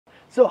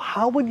So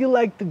how would you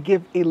like to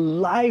give a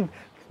live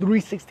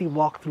 360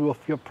 walkthrough of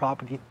your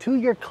property to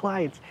your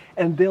clients,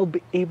 and they'll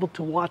be able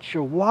to watch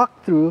your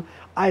walkthrough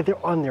either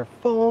on their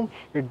phone,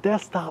 your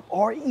desktop,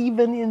 or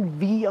even in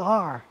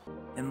VR?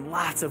 And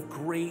lots of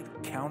great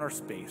counter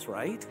space,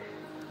 right?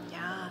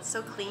 Yeah,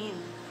 so clean.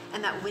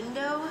 And that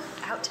window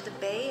out to the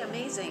bay,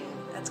 amazing.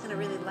 That's gonna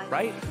really light up.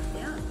 Right?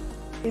 Yeah.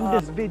 In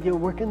this video,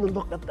 we're going to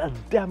look at a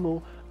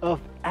demo of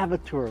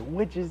Avatour,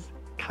 which is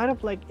kind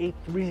of like a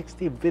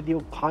 360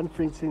 video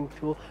conferencing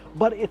tool,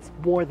 but it's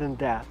more than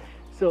that.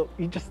 So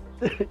you just,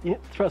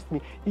 trust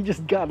me, you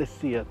just gotta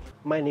see it.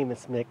 My name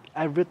is Mick.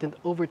 I've written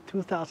over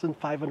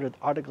 2,500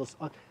 articles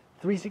on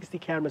 360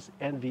 cameras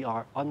and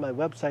VR on my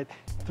website,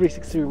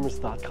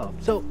 360rumors.com.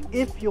 So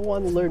if you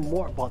want to learn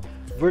more about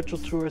virtual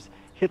tours,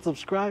 hit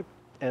subscribe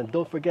and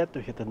don't forget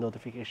to hit the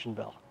notification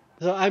bell.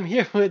 So I'm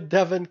here with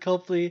Devon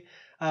Copley.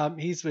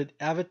 He's with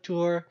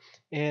Avatour,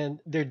 and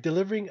they're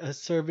delivering a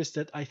service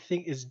that I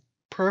think is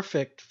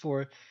perfect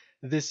for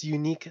this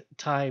unique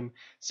time.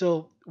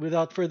 So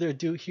without further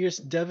ado, here's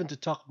Devon to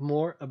talk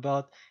more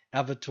about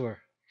Avatour.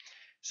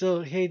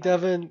 So hey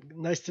Devon,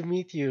 nice to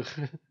meet you.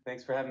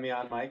 Thanks for having me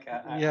on, Mike.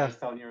 I was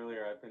telling you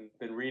earlier, I've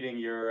been reading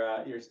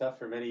your stuff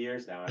for many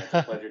years now, and it's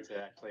a pleasure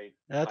to actually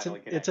finally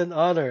connect. It's an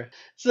honor.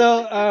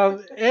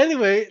 So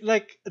anyway,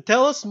 like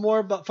tell us more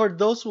about, for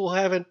those who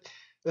haven't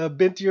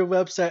been to your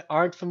website,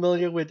 aren't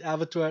familiar with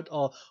Avatour at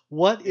all,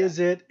 what is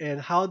it and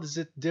how does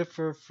it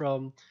differ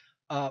from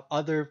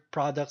other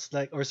products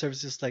like or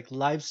services like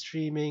live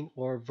streaming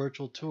or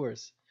virtual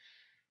tours?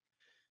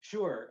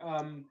 Sure.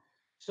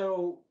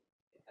 So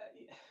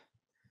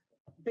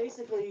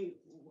basically,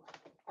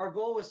 our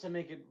goal was to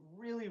make it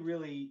really,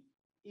 really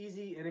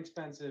easy,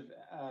 inexpensive,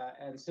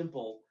 and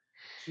simple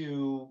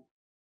to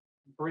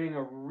bring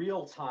a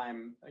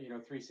real-time,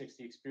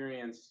 360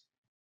 experience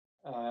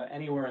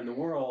anywhere in the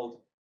world,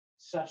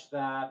 such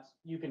that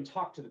you can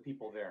talk to the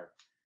people there.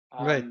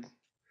 Right.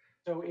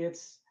 So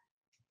it's,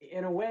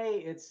 in a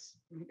way,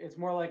 it's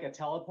more like a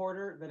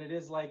teleporter than it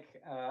is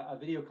like a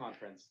video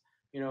conference.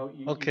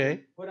 You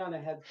can put on a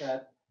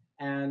headset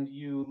and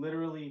you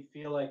literally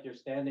feel like you're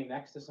standing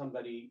next to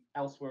somebody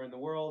elsewhere in the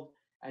world,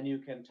 and you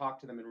can talk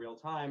to them in real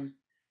time.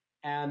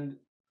 And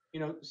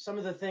some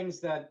of the things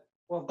that,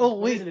 well, the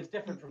reason it's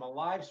different from a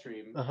live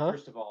stream,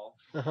 first of all,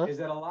 is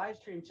that a live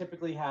stream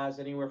typically has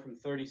anywhere from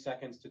 30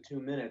 seconds to 2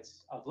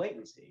 minutes of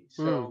latency.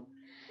 So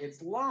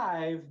it's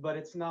live, but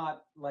it's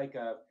not like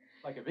a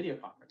video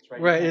conference,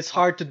 right? Right. It's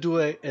hard to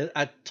do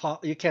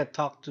you can't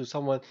talk to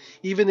someone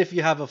even if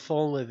you have a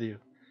phone with you.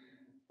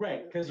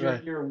 Right, because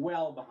you're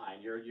well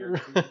behind. You're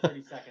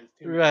 30 seconds,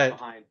 2 minutes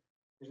behind.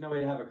 There's no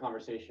way to have a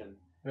conversation.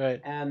 Right.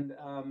 And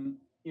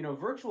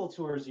virtual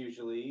tours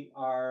usually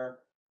are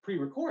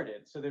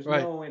pre-recorded, so there's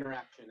no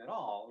interaction at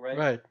all, right?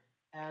 Right.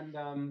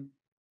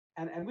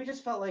 And we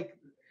just felt like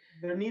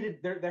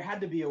there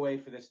had to be a way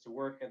for this to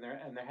work, and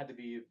there had to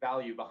be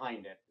value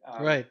behind it.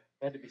 Right.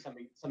 There had to be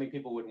something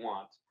people would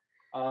want.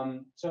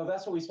 So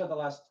that's what we spent the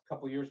last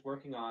couple of years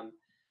working on.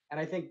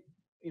 And I think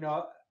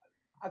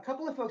a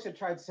couple of folks had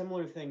tried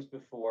similar things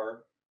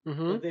before,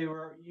 but they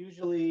were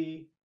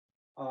usually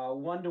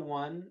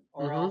one-to-one,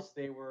 or else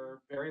they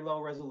were very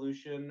low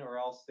resolution, or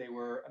else they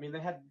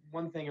had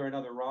one thing or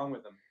another wrong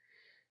with them.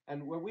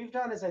 And what we've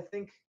done is, I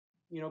think,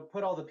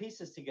 put all the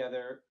pieces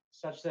together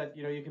such that,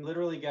 you can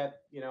literally get,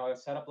 a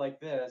setup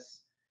like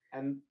this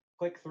and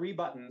click 3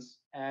 buttons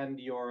and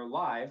you're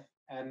live,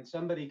 and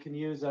somebody can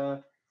use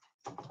an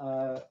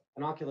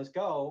Oculus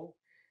Go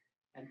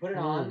and put it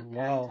on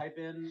and type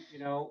in,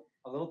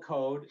 a little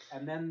code,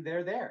 and then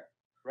they're there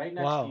right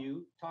next to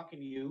you, talking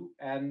to you,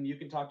 and you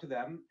can talk to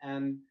them.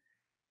 And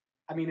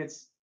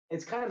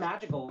it's kind of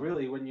magical,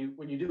 really, when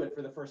you do it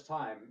for the first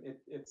time.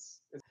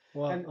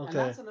 And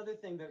that's another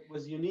thing that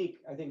was unique,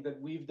 I think,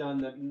 that we've done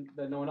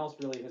that no one else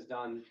really has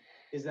done,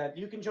 is that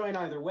you can join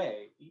either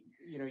way.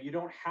 You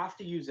don't have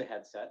to use a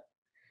headset.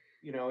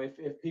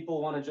 If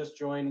people want to just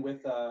join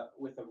with a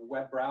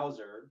web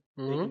browser,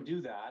 they can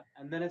do that,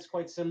 and then it's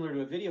quite similar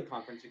to a video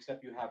conference,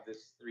 except you have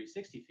this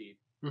 360 feed.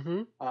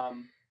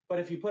 But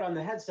if you put on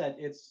the headset,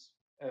 it's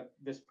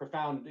this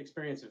profound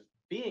experience of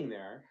being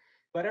there.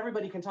 But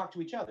everybody can talk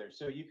to each other,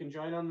 so you can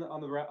join on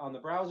the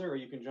browser, or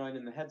you can join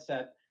in the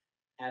headset,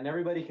 and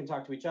everybody can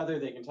talk to each other.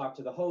 They can talk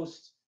to the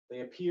host.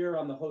 They appear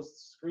on the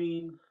host's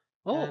screen.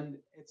 And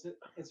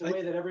it's a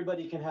way that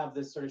everybody can have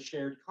this sort of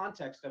shared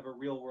context of a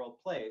real world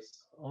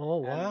place.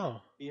 And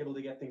be able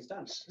to get things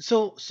done.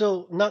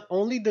 So not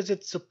only does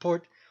it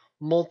support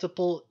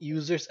multiple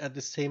users at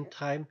the same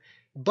time,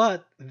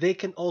 but they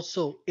can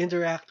also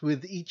interact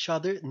with each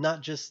other,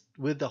 not just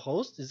with the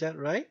host. Is that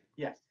right?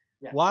 Yes.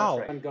 Wow.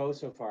 That's right. And go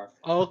so far.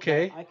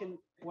 Okay.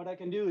 What I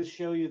can do is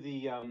show you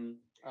the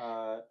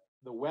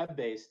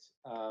web-based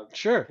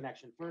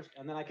connection first,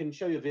 and then I can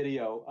show you a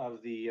video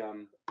of the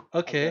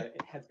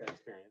headset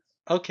experience.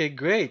 Okay,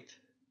 great.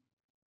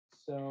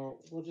 So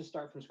we'll just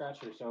start from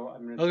scratch here. So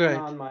I'm going to turn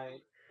on my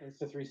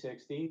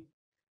Insta360.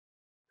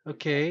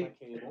 Okay.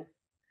 My cable.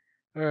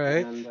 All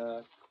right. And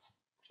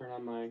turn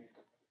on my.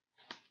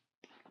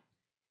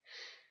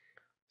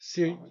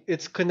 So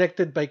it's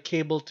connected by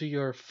cable to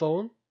your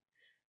phone,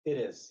 It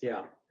is,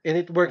 yeah. and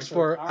it And works so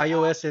it's for our app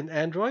iOS and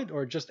Android,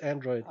 or just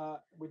Android?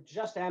 with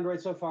just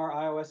Android so far.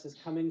 iOS is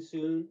coming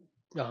soon.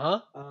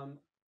 Uh-huh.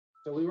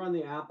 So we run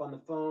the app on the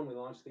phone. We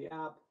launched the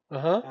app,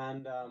 Uh-huh.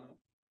 and it's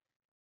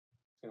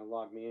going to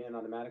log me in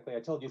automatically. I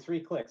told you 3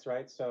 clicks,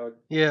 right? So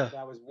Yeah.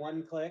 that was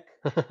 1 click.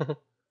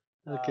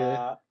 Okay.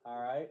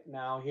 All right.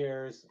 Now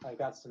I've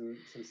got some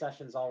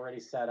sessions already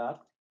set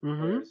up.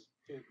 Mm-hmm. There's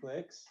 2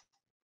 clicks.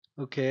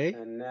 Okay.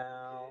 And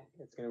now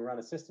it's going to run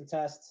a system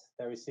test.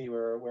 There we see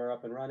we're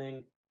up and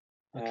running.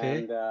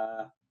 Okay. And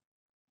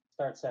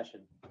start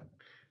session.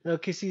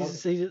 Okay,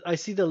 I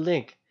see the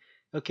link.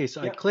 Okay,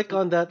 so I Yep. click So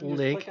on that you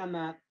just click link. on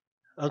that.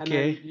 And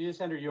Okay. then you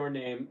just enter your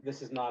name.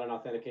 This is not an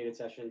authenticated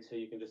session, so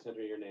you can just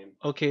enter your name.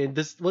 Okay, and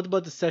what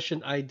about the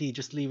session ID?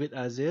 Just leave it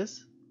as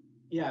is?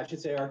 Yeah, it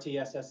should say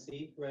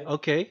RTSSC, right?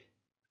 Okay.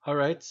 All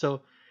right.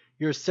 So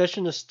your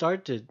session has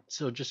started.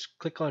 So just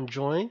click on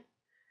join.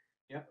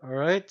 Yep. All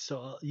right.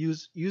 So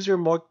use your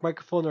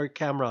microphone or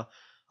camera.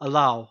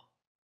 Allow.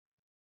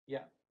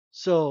 Yeah,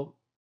 So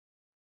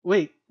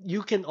wait,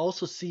 you can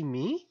also see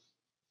me?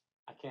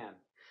 I can.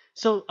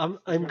 So You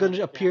I'm turn on going to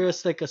your appear camera.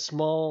 as like a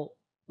small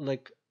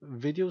like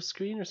video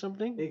screen or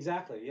something?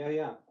 Exactly. Yeah,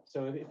 yeah.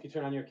 So if you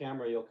turn on your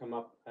camera, you'll come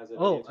up as a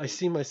video Oh, I screen.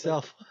 see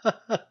myself.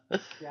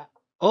 Yeah.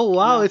 Oh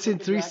wow, Now it's in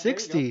click and drag. There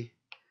you go. 360.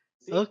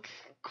 See? Okay,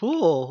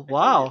 cool. I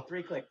told you, Wow.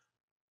 3 clicks.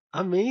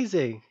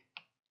 Amazing.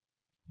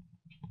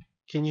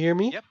 Can you hear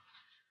me? Yep,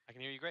 I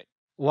can hear you great.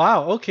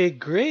 Wow. Okay,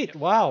 great. Yep,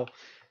 Wow.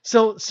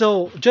 So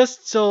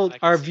just so I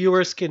can our see you too.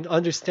 viewers can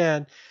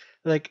understand,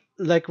 like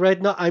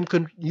right now I'm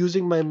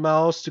using my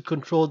mouse to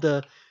control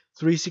the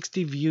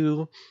 360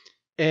 view,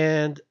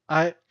 and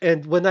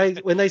when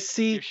I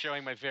see You're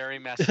showing my very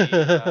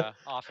messy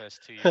office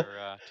to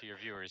your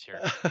viewers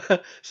here.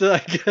 so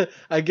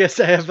I guess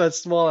I have a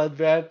small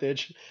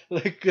advantage,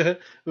 like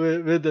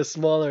with the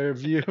smaller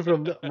view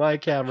from my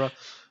camera.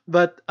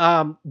 But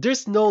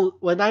there's no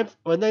when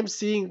I'm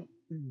seeing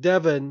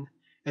Devon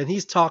and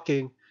he's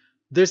talking,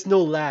 there's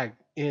no lag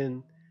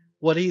in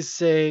what he's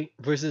saying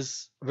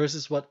versus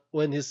what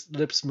when his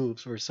lips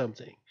moves or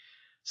something.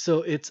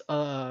 So it's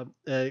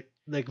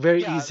like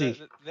very Yeah,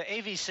 easy. the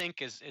AV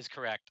sync is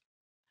correct.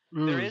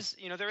 Mm, There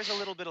is a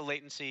little bit of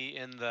latency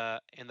in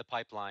the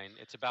pipeline.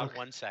 It's about okay.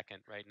 1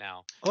 second right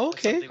now.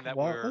 That's Okay. something that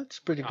Wow, we're that's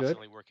we're pretty good.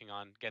 constantly working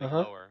on Uh getting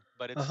huh. lower,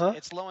 but Uh it's huh.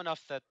 it's low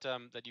enough that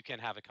that you can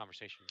have a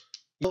conversation.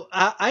 So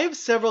I have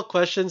several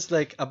questions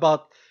like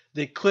about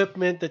the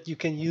equipment that you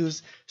can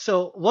use.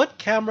 So what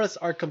cameras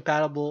are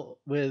compatible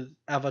with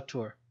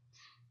Avatour?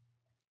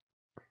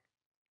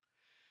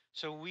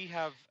 So we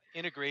have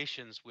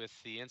integrations with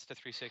the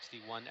Insta360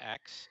 One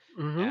X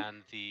Mm-hmm.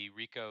 and the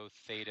Ricoh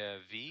Theta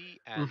V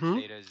and Mm-hmm.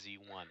 Theta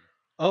Z1.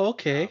 Oh,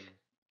 okay.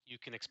 You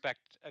can expect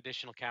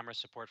additional camera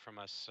support from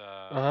us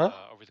Uh-huh.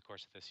 over the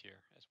course of this year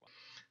as well.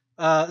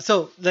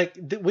 So like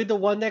with the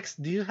One X,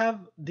 do you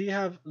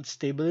have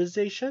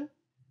stabilization?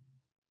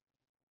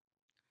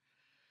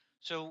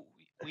 So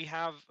we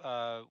have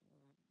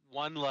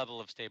one level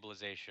of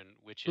stabilization,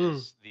 which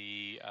Mm. is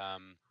the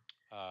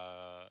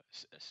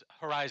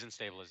horizon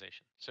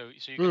stabilization. So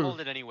you can Mm. hold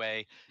it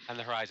anyway, and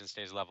the horizon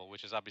stays level,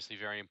 which is obviously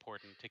very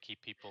important to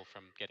keep people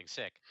from getting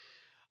sick.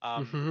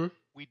 Um, Mm-hmm.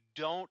 we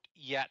don't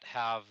yet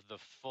have the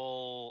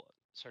full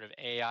sort of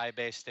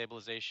AI-based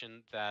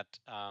stabilization that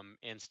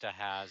Insta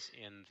has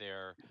in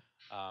their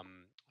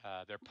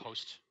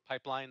post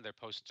pipeline, their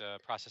post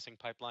processing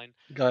pipeline.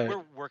 Got it.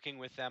 We're working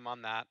with them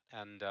on that,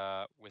 and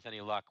with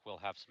any luck, we'll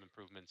have some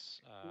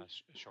improvements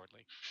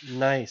shortly.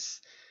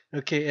 Nice.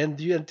 Okay, and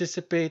do you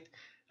anticipate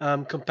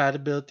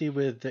compatibility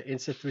with the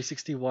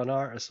Insta360 One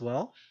R as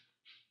well?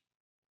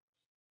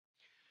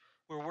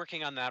 We're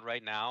working on that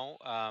right now.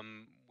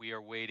 We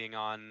are waiting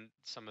on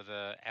some of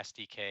the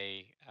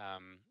SDK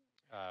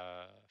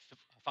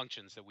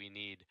functions that we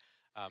need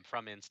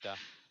from Insta,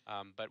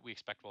 but we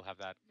expect we'll have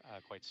that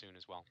quite soon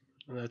as well.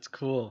 That's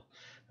cool.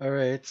 All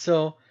right.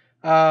 So,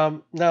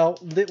 now,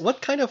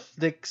 what kind of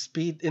like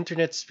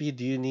internet speed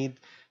do you need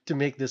to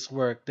make this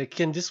work? Like,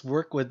 can this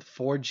work with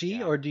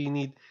 4G Yeah, or do you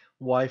need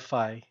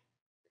Wi-Fi?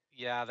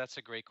 yeah, that's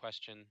a great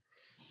question.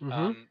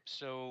 Mm-hmm.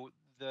 So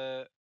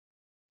the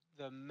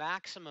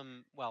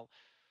maximum, well,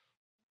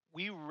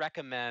 we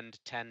recommend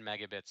 10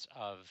 megabits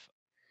of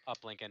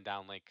uplink and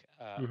downlink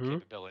Mm-hmm.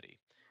 capability.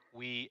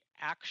 We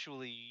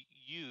actually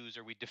use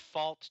or we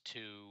default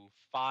to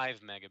 5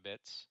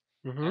 megabits,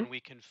 Mm-hmm. and we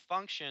can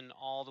function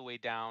all the way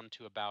down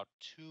to about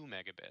 2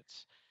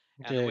 megabits.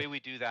 And the Okay. way we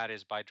do that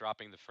is by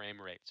dropping the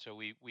frame rate. So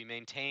we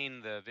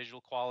maintain the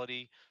visual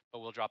quality, but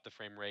we'll drop the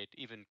frame rate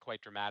even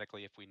quite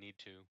dramatically if we need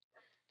to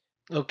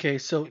Okay.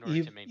 So in order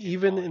to maintain the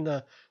even quality. in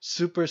a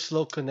super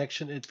slow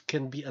connection, it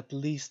can be at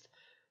least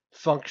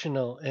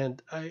functional.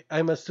 And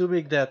I'm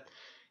assuming that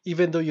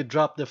even though you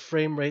drop the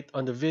frame rate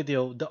on the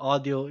video, the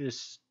audio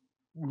is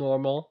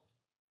normal.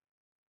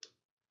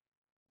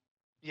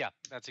 Yeah,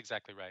 that's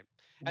exactly right.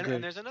 And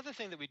Good. there's another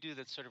thing that we do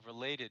that's sort of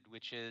related,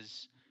 which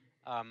is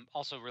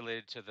also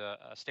related to the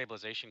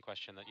stabilization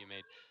question that you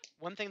made.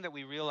 One thing that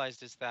we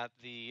realized is that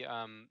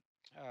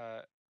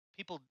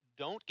people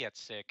don't get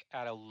sick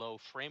at a low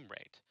frame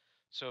rate.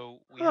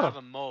 So we Huh. have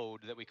a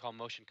mode that we call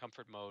motion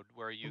comfort mode,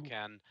 where you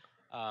can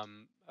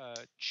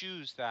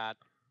choose that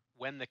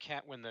when the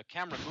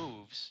camera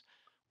moves,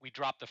 we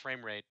drop the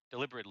frame rate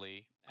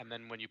deliberately, and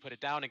then when you put it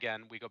down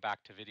again, we go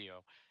back to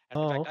video.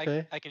 And in Oh, fact,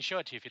 okay. I can show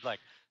it to you if you'd like.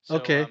 So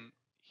Okay.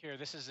 here,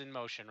 this is in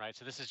motion, right?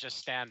 So this is just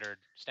standard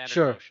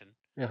Sure. motion.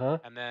 Uh-huh.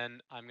 And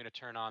then I'm going to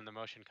turn on the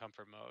motion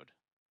comfort mode.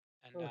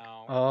 And Okay.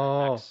 now we're in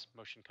Oh, max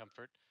motion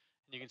comfort.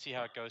 And you can see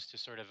how it goes to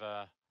sort of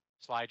a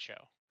slideshow,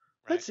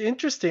 right? that's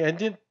interesting. I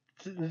didn't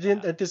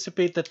Yeah.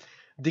 anticipate that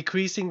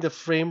decreasing the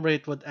frame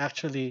rate would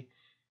actually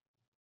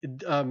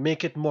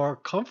make it more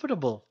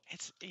comfortable.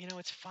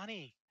 It's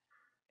funny.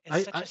 It's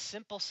I, such I a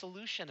simple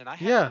solution, and I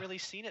haven't yeah. really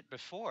seen it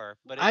before,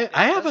 but I it does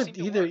seem haven't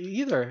to work.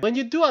 either. When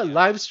you do a Yeah.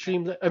 live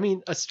stream, I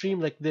mean a stream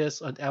like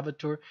this on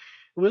Avatour,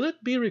 will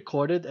it be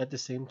recorded at the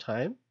same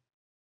time?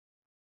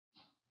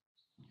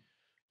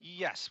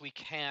 Yes, we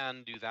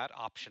can do that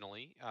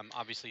optionally.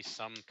 Obviously,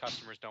 some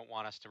customers don't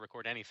want us to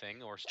record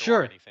anything or store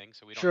Sure. anything,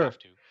 so we don't Sure. have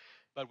to.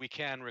 But we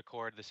can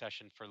record the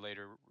session for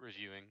later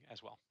reviewing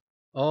as well.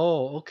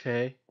 Oh,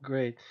 okay.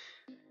 Great.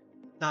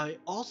 Now, I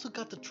also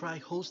got to try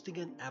hosting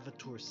an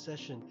Avatour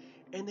session,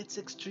 and it's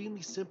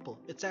extremely simple.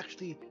 It's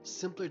actually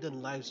simpler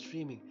than live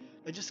streaming.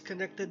 I just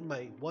connected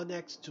my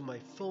 1X to my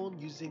phone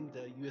using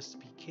the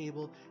USB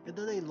cable, and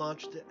then I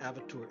launched the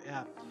Avatour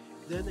app.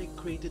 Then I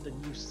created a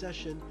new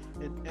session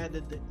and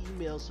added the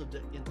emails of the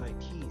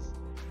invitees.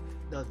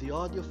 Now, the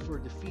audio for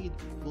the feed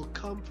will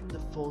come from the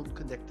phone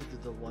connected to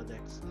the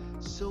 1X,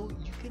 so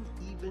you can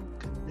even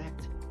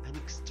connect an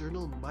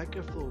external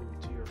microphone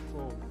to your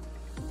phone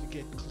to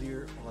get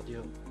clear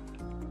audio.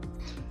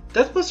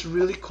 That was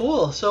really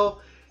cool.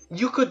 So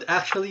you could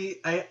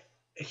actually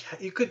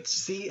you could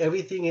see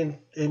everything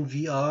in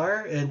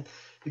VR, and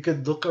you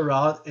could look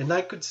around, and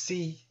I could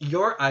see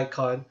your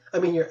icon, I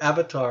mean your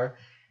avatar,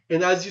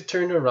 and as you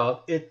turn around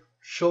it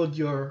showed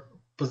your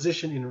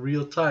position in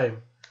real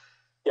time.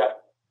 Yeah.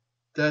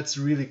 That's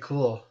really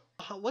cool.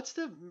 What's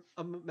the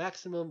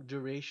maximum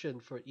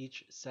duration for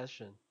each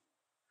session?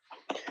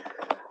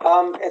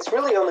 It's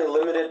really only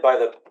limited by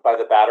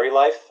the battery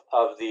life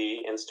of the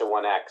Insta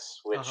One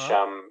X, which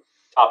Uh-huh.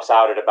 tops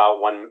out at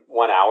about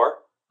one hour.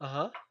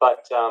 Uh-huh.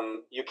 But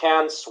you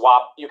can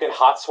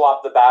hot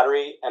swap the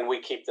battery, and we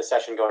keep the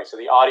session going. So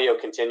the audio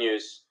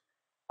continues.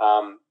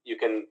 You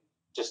can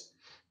just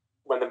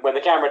when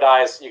the camera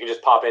dies, you can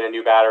just pop in a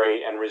new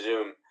battery and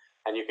resume,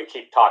 and you can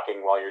keep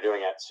talking while you're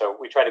doing it. So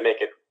we try to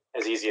make it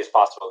as easy as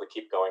possible to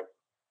keep going.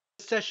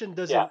 The session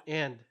doesn't Yeah.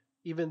 end,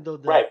 even though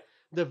Right.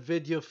 the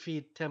video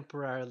feed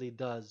temporarily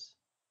does.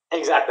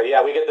 Exactly.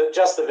 Yeah, we get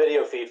just the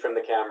video feed from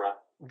the camera.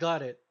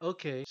 Got it.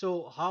 Okay.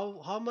 So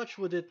how much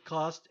would it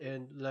cost,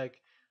 and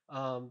like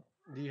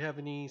do you have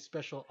any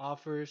special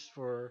offers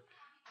for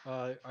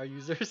our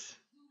users?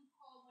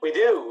 We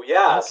do.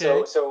 Yeah.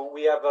 Okay. So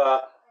we have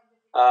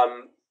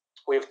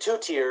two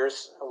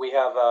tiers. We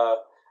have a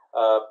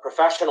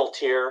professional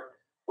tier,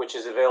 which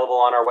is available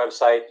on our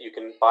website. You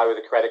can buy with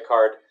a credit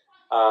card.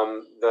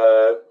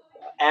 The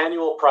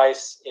annual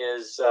price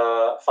is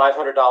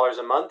 $500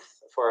 a month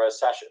for a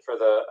session for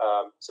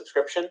the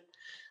subscription.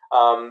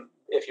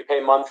 If you pay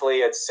monthly,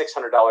 it's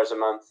 $600 a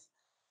month.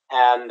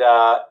 And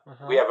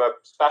we have a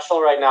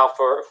special right now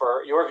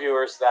for your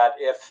viewers that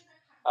if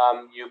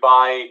you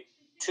buy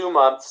 2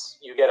 months,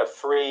 you get a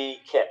free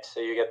kit.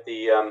 So you get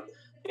the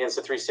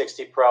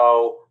Insta360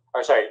 Pro,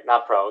 or sorry,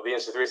 not Pro, the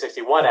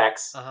Insta360 One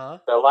X,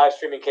 the live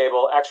streaming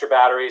cable, extra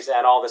batteries,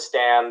 and all the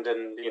stand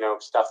and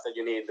stuff that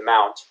you need, the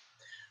mount,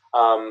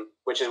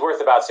 which is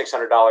worth about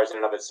 $600 in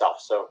and of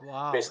itself. So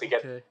Wow. basically,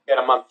 Okay. get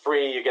a month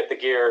free, you get the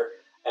gear,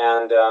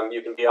 and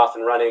you can be off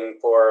and running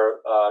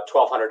for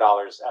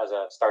 $1,200 as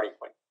a starting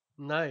point.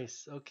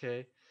 Nice.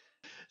 Okay.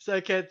 So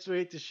I can't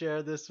wait to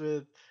share this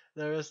with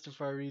the rest of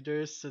our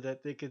readers so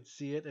that they can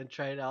see it and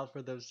try it out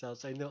for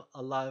themselves. I know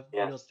a lot of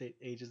real estate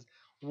agents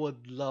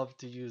would love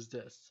to use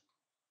this.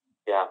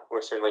 Yeah,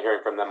 we're certainly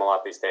hearing from them a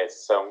lot these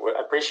days. So we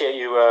appreciate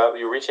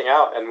you reaching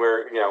out, and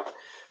we're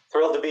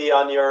thrilled to be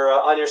on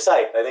your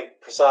site. I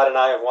think Prasad and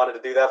I have wanted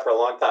to do that for a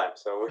long time,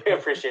 so we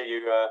appreciate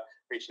you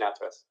reaching out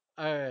to us.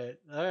 All right.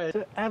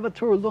 So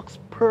Avatour looks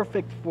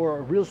perfect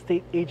for real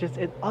estate agents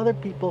and other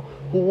people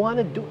who want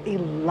to do a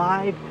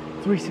live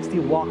 360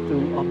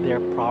 walkthrough of their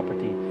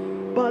property.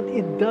 But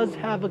it does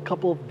have a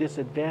couple of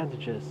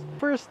disadvantages.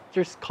 First,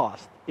 there's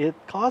cost. It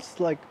costs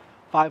like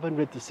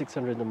 $500 to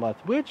 $600 a month,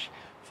 which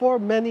for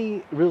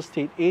many real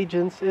estate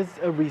agents is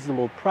a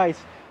reasonable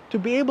price to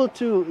be able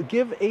to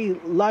give a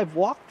live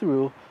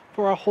walkthrough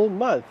for a whole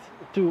month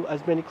to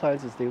as many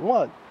clients as they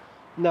want.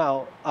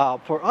 Now,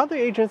 for other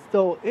agents,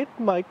 though, it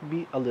might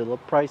be a little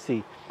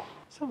pricey.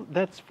 So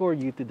that's for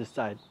you to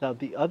decide. Now,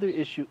 the other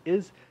issue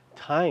is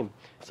time.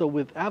 So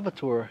with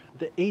Avatour,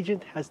 the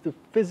agent has to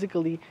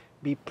physically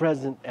be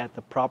present at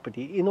the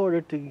property in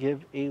order to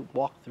give a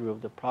walkthrough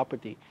of the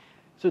property.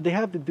 So they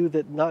have to do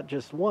that not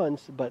just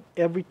once, but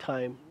every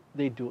time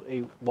they do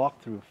a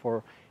walkthrough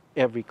for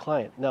every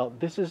client. Now,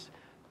 this is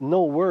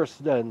no worse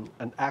than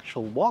an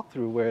actual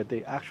walkthrough where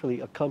they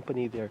actually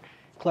accompany their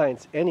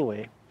clients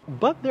anyway.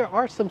 But there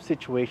are some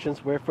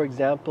situations where, for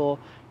example,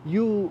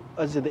 you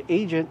as the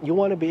agent, you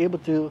want to be able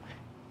to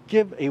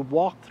give a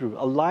walkthrough,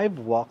 a live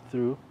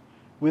walkthrough,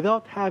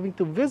 without having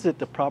to visit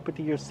the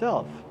property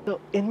yourself.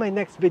 So in my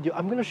next video,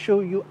 I'm going to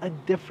show you a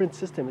different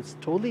system. It's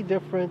totally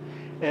different.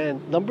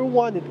 And number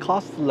one, it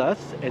costs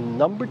less. And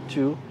number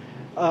two,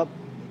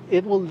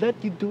 it will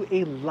let you do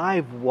a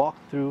live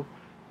walkthrough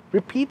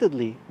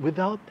repeatedly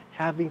without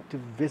having to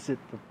visit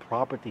the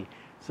property.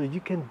 So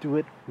you can do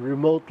it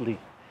remotely.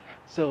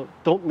 So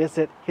don't miss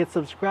it. Hit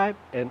subscribe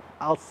and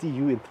I'll see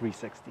you in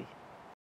 360.